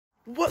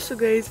What's up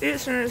guys,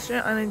 it's Ernest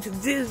and in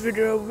today's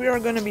video we are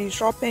going to be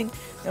shopping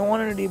in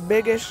one of the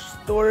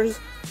biggest stores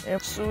in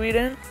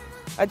Sweden.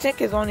 I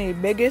think it's one of the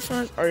biggest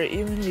ones or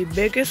even the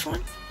biggest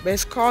one, but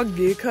it's called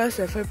Gekås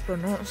if I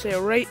pronounce it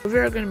right. We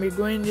are going to be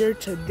going there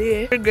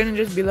today. We're going to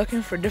just be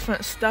looking for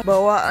different stuff,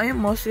 but what I am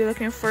mostly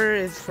looking for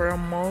is for a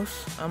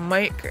mouse, a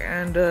mic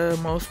and a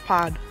mouse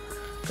pad.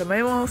 Because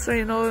my mouse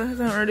right now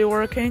isn't really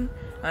working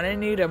and I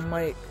need a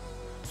mic.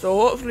 So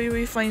hopefully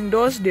we find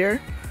those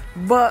there.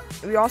 But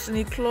we also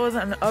need clothes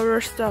and other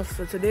stuff,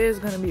 so today is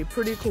going to be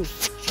pretty cool.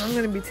 I'm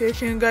going to be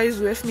taking you guys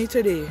with me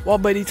today. Well,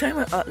 by the time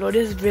I upload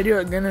this video,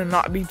 it's going to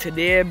not be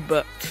today,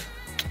 but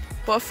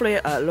hopefully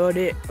I upload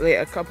it like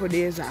a couple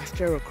days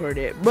after I record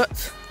it.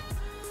 But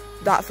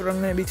that's what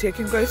I'm going to be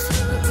taking, guys.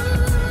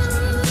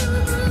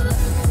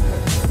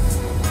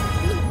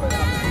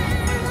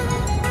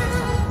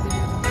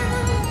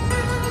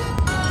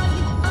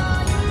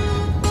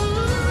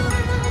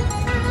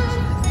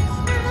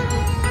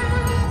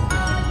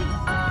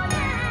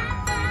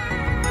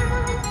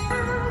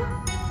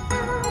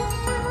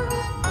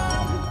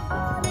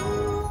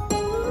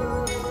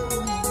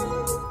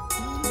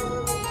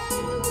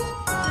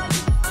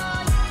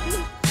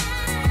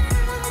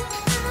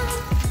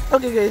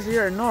 Okay guys, we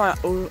are now at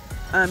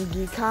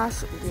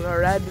Gekås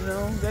Ullared, you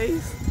know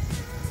guys.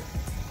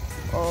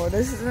 Oh,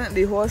 this isn't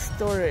the whole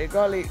store. It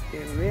got like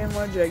way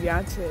more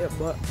gigantic,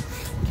 but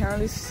you can't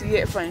really see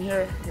it from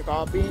here. You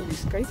gotta be in the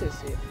sky to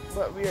see it.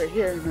 But we are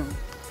here now.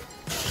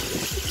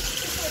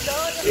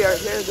 We are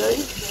here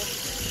guys.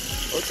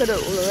 Outside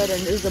of Ullared,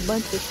 and there's a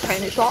bunch of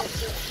tiny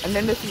shops. And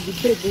then this is the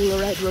big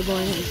Ullared we're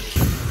going in.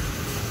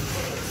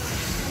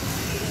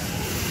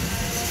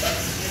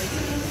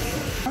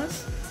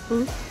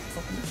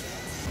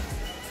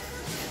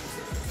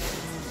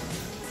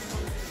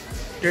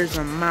 There's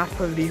a map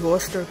of the whole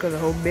store because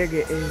of how big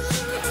it is.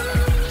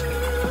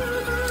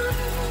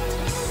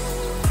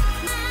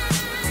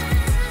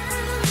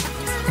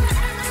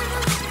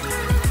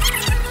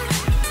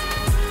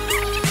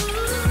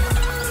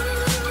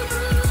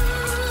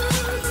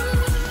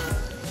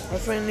 I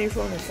finally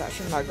found a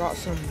section that got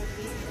some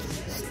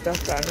stuff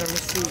that I never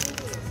seen.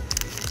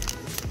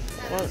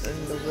 What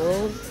in the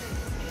world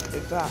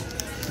is that?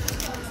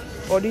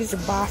 Oh, these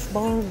are bath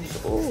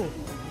bombs. Oh,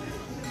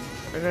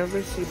 I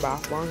never see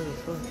bath bombs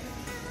before.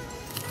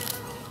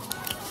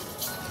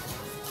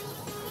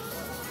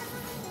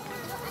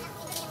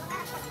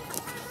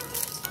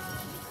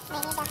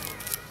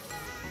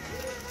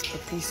 A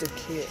piece of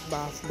kit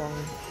bath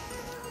bomb.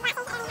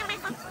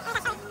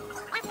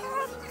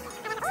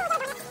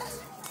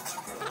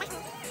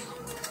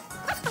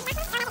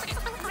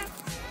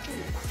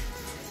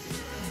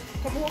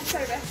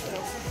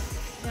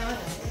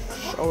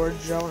 Shower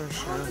gel and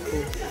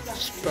shampoo.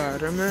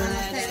 Spider-Man,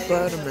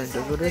 does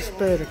what a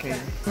spider can.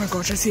 Oh my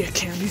gosh, I see a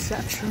candy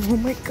section. Oh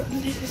my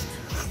goodness.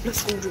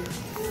 Let's go do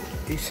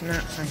the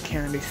snacks and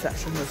candy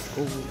section. Let's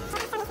go.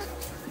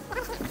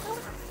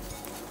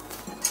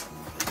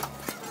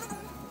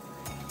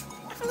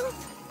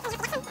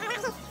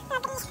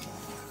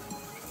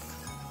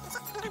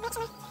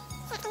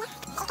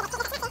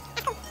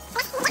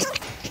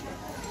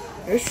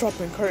 This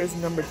shopping cart is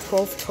number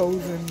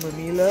 12,000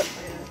 Manila.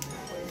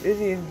 This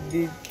is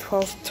the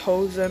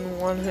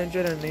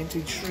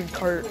 12,193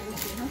 cart.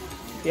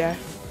 Yeah.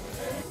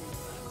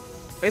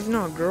 It's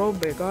not a girl,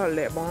 but it got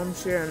lip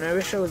balms here, and I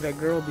wish I was a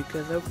girl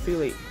because I feel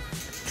like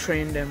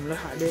train them. Look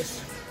at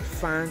this.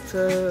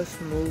 Fanta,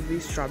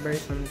 smoothie, strawberry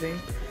something.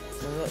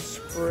 And look,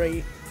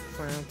 Sprite,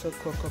 Fanta,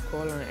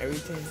 Coca-Cola, and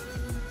everything.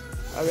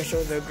 I wish I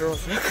was a girl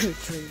so I could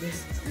trade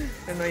this.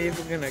 I'm not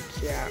even gonna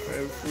care.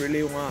 I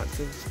really want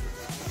to.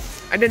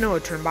 I didn't know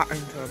it turned back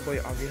into a boy,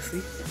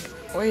 obviously.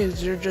 Why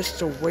is there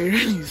just a wire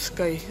in the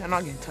sky? I'm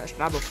not gonna touch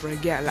that before I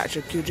get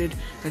electrocuted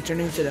and turn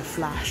into the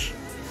Flash.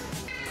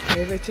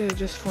 Okay, right there,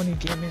 just funny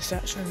gaming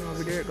section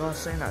over there. It got a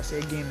sign that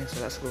say gaming,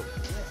 so let's go.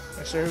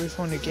 Yes, sir, we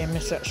found the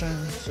gaming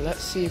section, so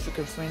let's see if we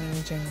can find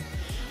anything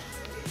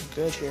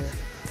good here.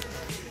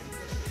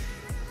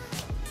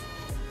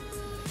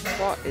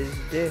 What is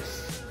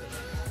this?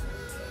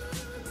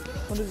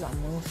 What does that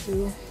mouse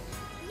do?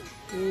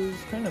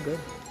 It's kind of good.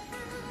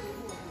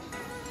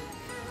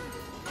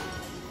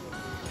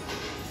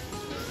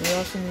 We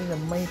also need a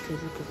mic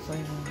if we could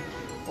find one.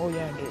 Oh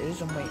yeah, there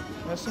is a mic.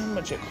 Let's see how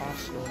much it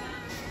costs though.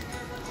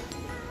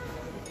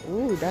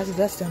 Ooh, that's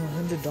less than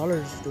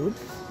 $100, dude.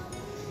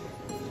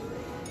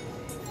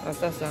 That's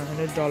less than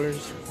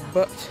 $100,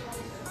 but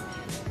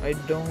I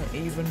don't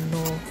even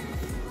know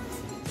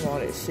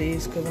what it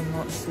says because I'm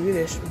not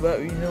Swedish. But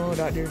we know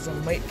that there's a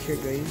mic here,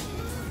 guys.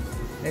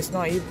 It's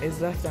not even.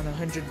 It's less than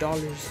 $100.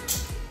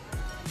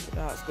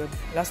 That's good.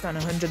 Less than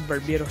 100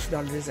 Barbados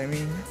dollars. I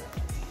mean,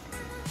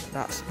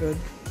 that's good.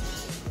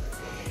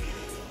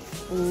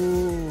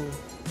 Ooh,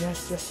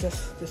 yes. This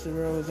is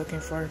what I was looking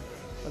for.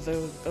 I was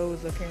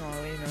looking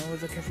all in. I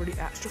was looking for the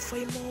extra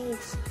flame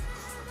mouse.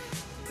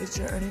 Is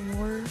there any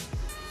more?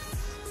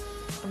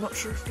 I'm not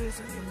sure if there's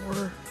any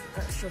more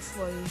extra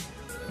fly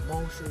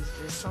mouses.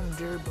 There's some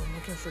there, but I'm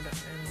looking for the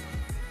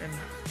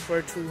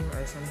N42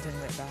 or something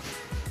like that.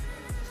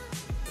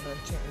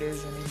 don't think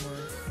there's any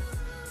more.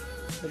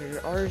 But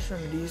there are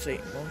some of these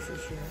like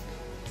monsters here.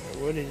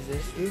 What is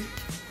this, dude?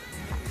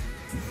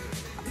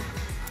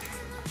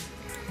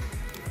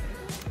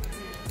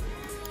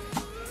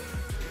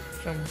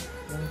 Some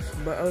monsters,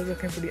 but I was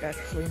looking for the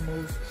actual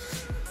most.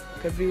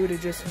 Because we would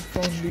have just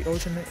found the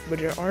ultimate, but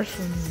there are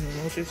some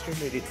monsters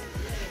related.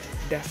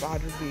 Death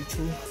Otter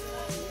V2.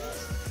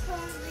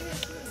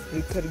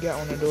 We could get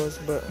one of those,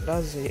 but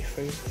that's it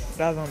for you.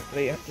 That's on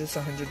like just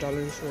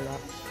 $100 for that.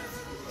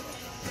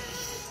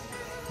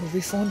 But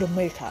we found a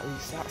mic at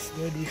least, that's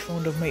good. We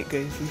found a mic,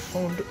 guys. We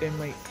found a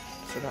mic,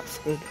 so that's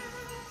good.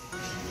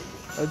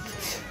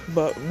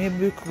 But maybe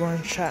we could go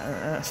and chat and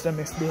ask them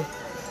if they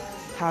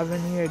have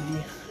any of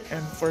the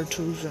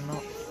M42s or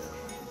not.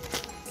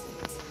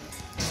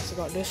 So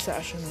got this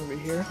section over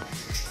here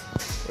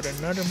with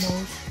another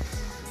mouse.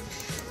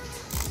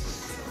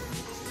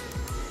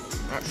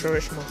 Not sure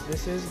which mouse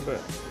this is, but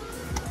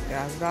it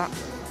has that.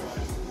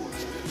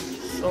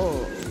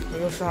 So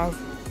we also have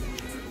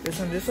this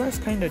one. This one's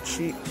kind of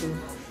cheap too,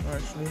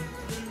 actually.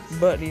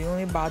 But the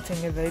only bad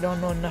thing is I don't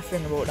know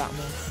nothing about that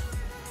mouse.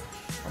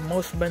 And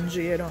most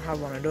Bungie, I don't have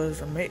one of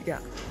those. I might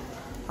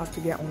have to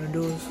get one of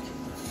those.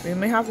 We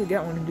may have to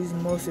get one of these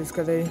mouses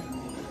because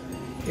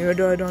even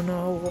though I don't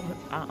know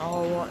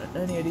what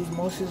any of these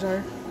mouses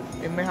are,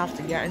 we may have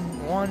to get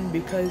one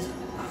because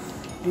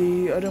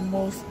the other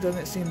mouse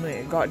doesn't seem like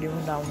it got the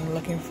one that I'm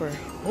looking for.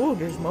 Oh,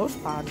 there's mouse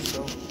pads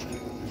though.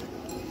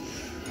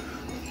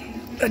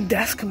 A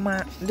desk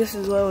mat. This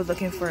is what I was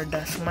looking for, a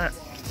desk mat.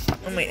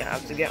 I might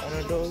have to get one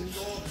of those.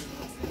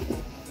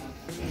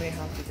 I may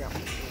have to get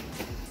one.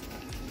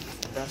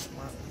 Desk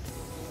mat.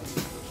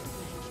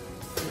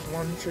 There's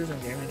monitors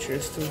and gaming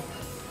chairs too.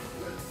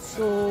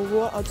 So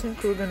what I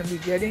think we're gonna be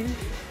getting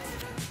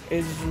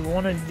is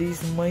one of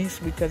these mice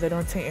because I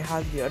don't think it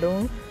has the other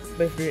one.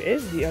 But if there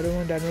is the other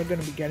one, then we're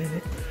gonna be getting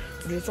it.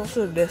 There's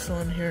also this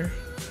one here,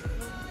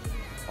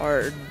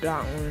 or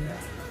that one.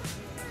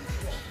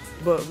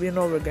 But we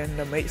know we're getting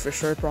the mate for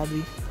sure,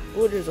 probably.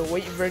 Oh, there's a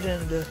white version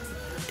of the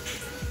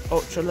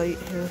ultralight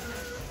here.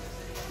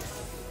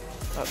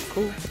 That's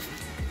cool.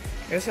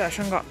 This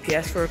section got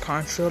PS4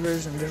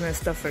 controllers and different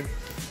stuff for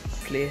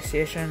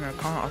PlayStation or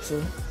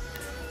console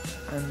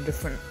and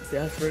different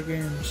PS4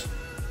 games.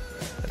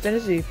 I think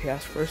it's the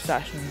PS4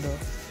 section though.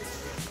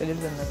 There's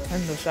a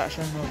Nintendo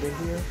section over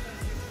here.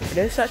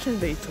 This section is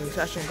the toy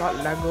section. Got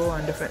Lego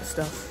and different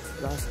stuff.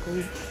 That's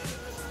cool.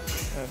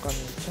 Got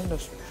Nintendo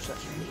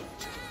section.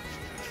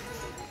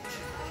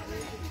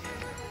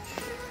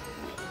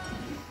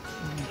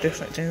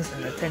 Different things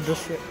on Nintendo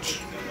Switch.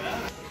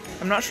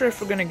 I'm not sure if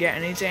we're gonna get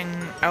anything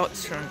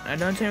else from. I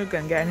don't think we're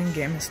gonna get any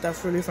gaming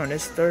stuff really from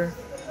this store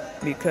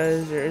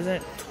because there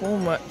isn't too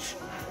much.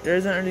 There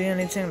isn't really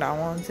anything that I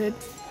wanted.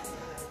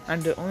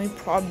 And the only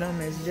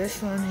problem is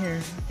this one here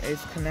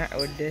is connected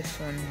with this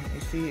one.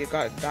 You see, it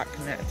got that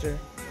connector.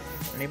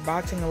 And the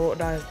bad thing about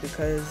that is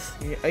because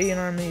I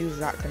normally use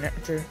that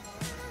connector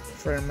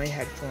for my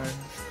headphones.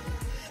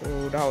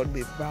 So that would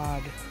be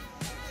bad.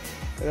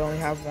 I only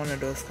have one of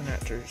those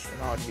connectors, so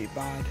that would be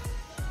bad.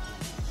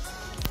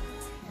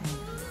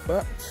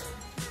 But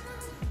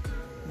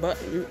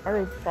we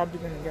are probably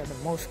gonna get the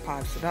most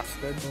pads, so that's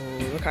good. So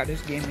look at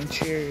this gaming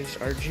chairs,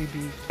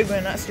 RGB. We're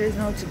going upstairs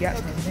now to get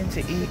something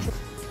to eat.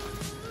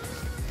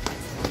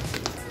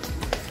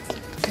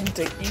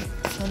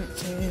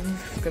 Something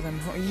because I'm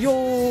hungry.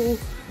 Yo,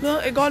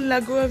 look, it got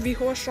Lego V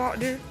shot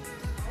there.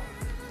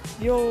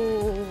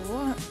 Yo,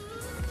 what?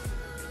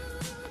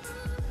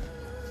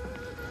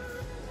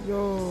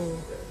 Yo,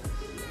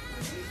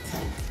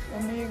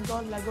 I mean,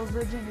 got Lego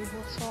Virgin V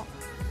shot.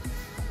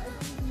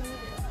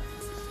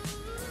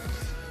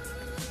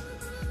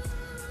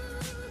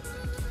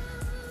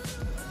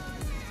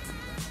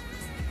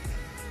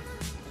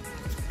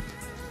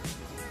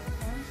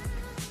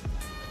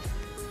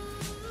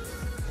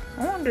 I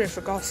wonder if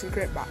I got a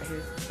secret back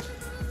here.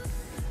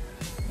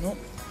 Nope.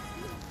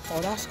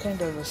 Oh, that's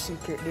kind of a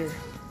secret there.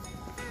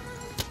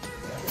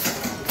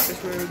 This is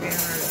where we're getting our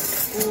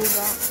school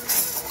got.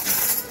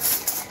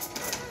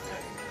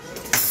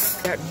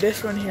 Got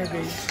this one here,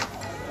 guys.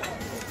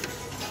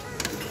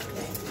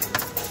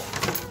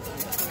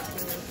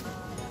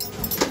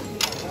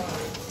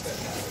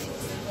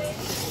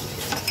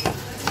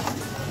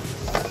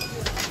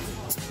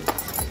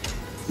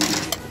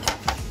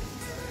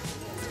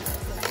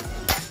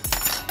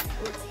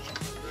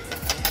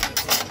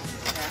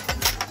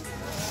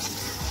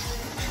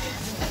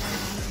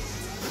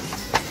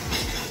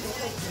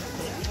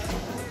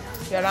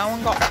 Yeah, that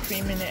one got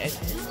 3 minutes.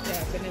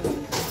 Yeah, vanilla.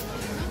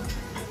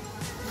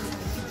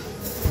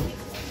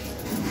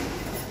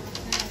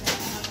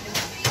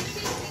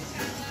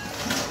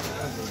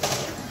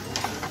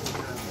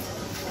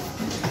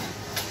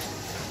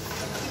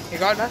 You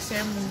got that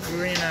same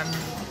green and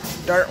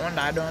dirt one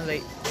that I don't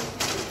like.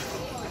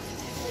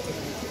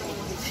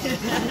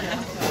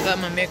 Got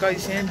my makeup the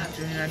same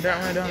green and dirt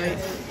one I don't like.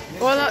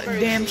 Oh, look,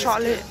 damn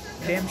chocolate.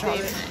 Damn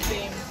chocolate.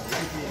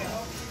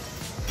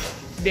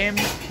 Damn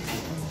shit.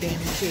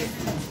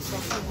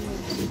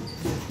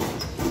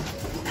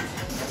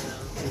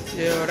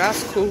 Yo,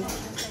 that's cool.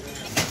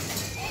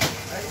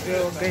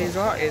 Yo, guys,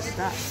 what is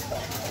that?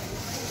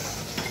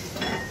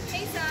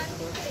 Hey, son.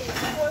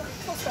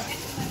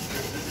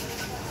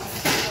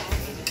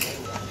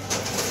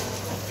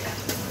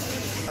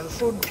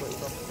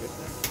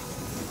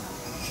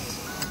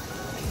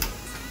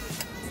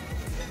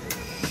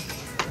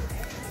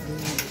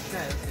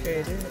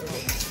 Okay,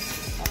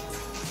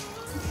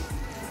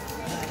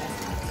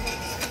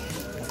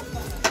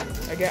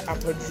 I get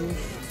apple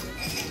juice.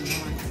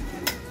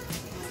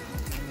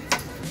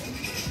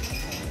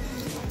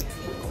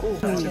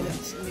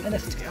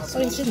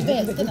 Och inte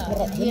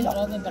bältena,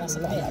 hela med bara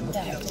som bälten.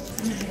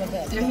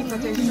 Jag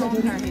hittade en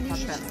sån här hittat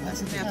bälten. Men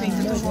jag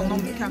tänkte på honom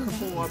kanske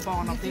på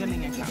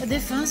barnavdelningen kanske. Det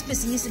fanns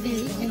precis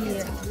vid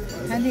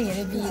här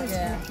nere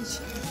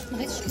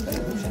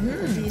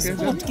vid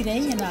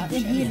sportgrejerna.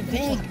 En hel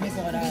vägg med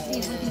bara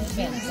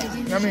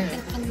bälten. Jag menar.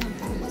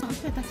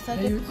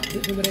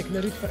 Du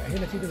räknar ut för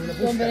hela tiden.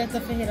 De berättar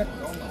för hela...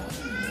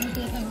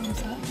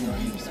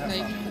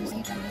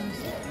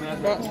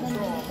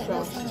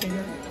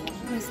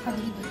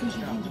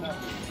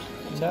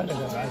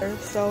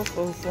 Itself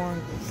a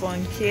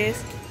phone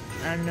case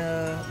and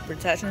a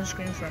protection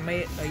screen for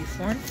my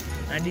iPhone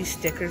and these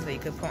stickers that you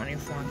can put on your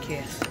phone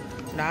case.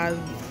 That's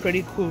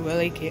pretty cool. I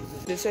like it.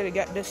 They said to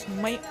get this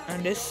mic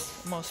and this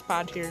mouse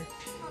pad here,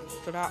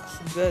 so that's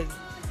good.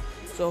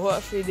 So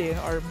hopefully they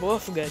are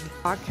both good.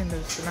 I can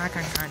do snack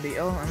and candy.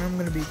 Oh, and I'm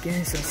gonna be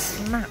getting some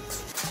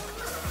snacks.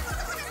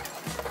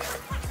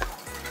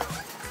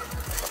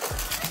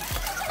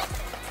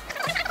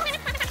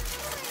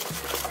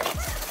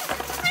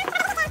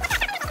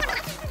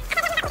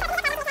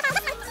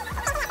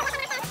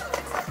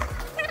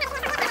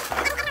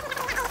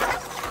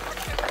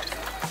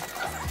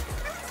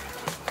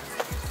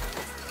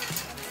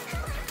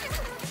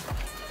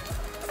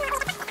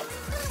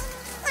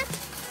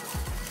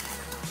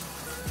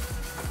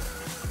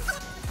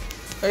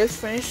 I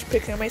just finished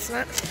picking my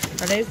snacks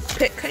and I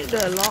picked kind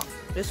of a lot.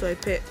 This way I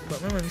picked,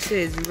 but my mom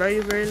says very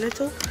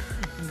little.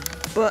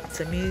 But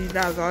to me,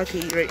 that's all I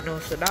can eat right now,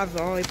 so that's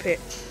all I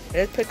picked. I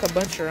just pick a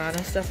bunch of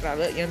random stuff that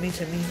look yummy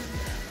to me,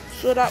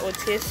 so that would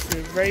taste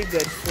very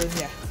good. So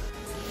yeah.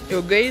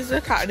 Yo guys,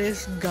 look at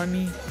this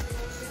gummy.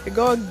 It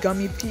got a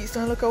gummy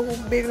pizza. Look how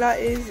big that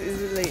is.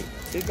 Is it like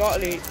it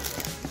got like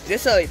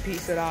this is like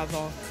pizza, that's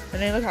all.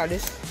 And then look at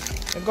this.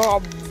 It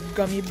got a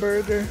gummy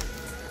burger.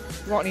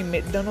 Want any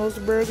McDonald's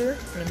burger?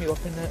 Let me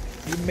open it.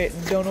 The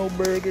McDonald's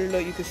burger,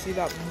 look, you can see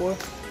that boy.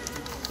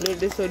 Look,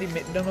 this is the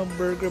McDonald's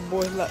burger,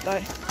 boy, like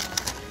that.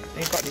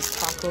 And you got this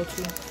taco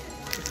too.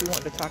 If you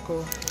want the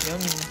taco,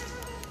 yummy.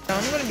 Now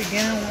I'm gonna be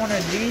getting one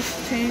of these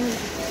things.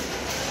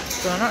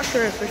 So I'm not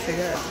sure if I should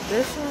get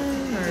this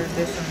one or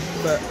this one,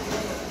 but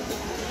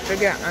should I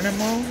get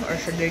animal or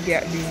should I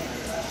get the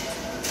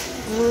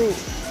fruit?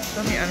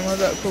 Some of the animals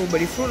look cool,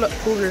 but the fruit look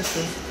cooler, so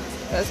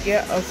let's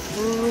get a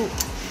fruit.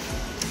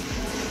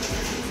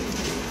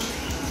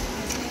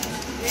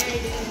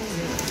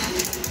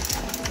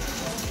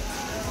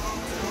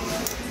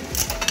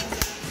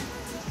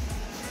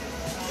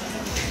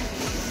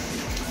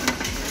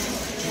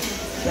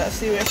 Let's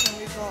see which one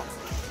we got.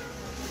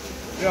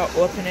 We got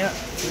open it up to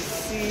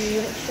see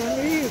which one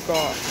we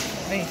got.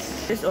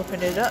 Nice. Just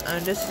open it up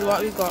and this is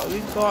what we got. We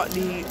got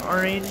the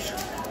orange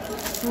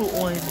fruit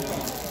one. I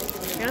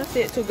can't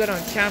see it too good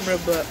on camera,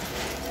 but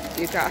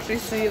you can actually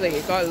see like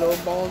it got little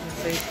balls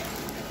inside.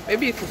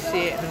 Maybe you can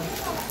see it now.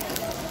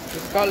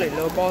 It's got like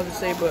little balls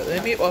inside, but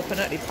let me open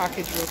up the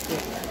package real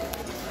quick.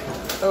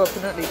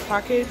 Open up the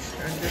package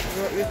and this is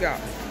what we got.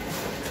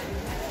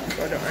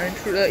 Got the orange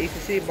fruit. Look, you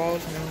can see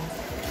balls now.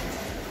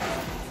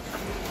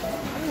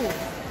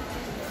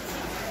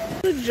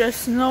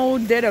 Just now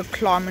did a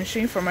claw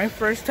machine for my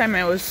first time.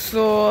 It was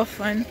so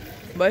fun,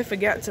 but I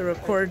forgot to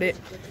record it.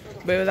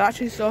 But it was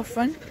actually so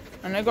fun.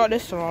 And I got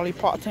this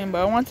lollipop thing,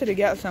 but I wanted to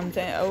get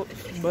something else,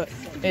 but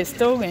it's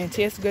still going to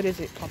taste good as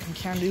it popping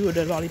candy with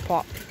the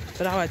lollipop.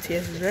 So that would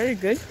taste very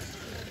good.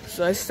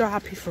 So I'm still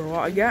happy for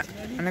what I got.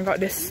 And I got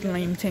this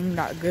slime thing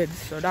that good.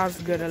 So that's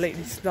good. I like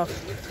this stuff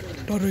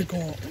that I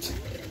got.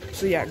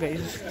 So yeah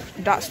guys,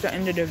 that's the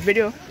end of the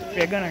video.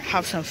 We're gonna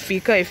have some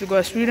fika. If you go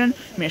to Sweden,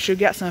 make sure you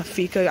get some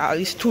fika at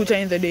least 2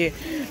 times a day.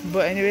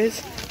 But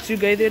anyways, see you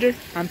guys later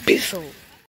and peace out.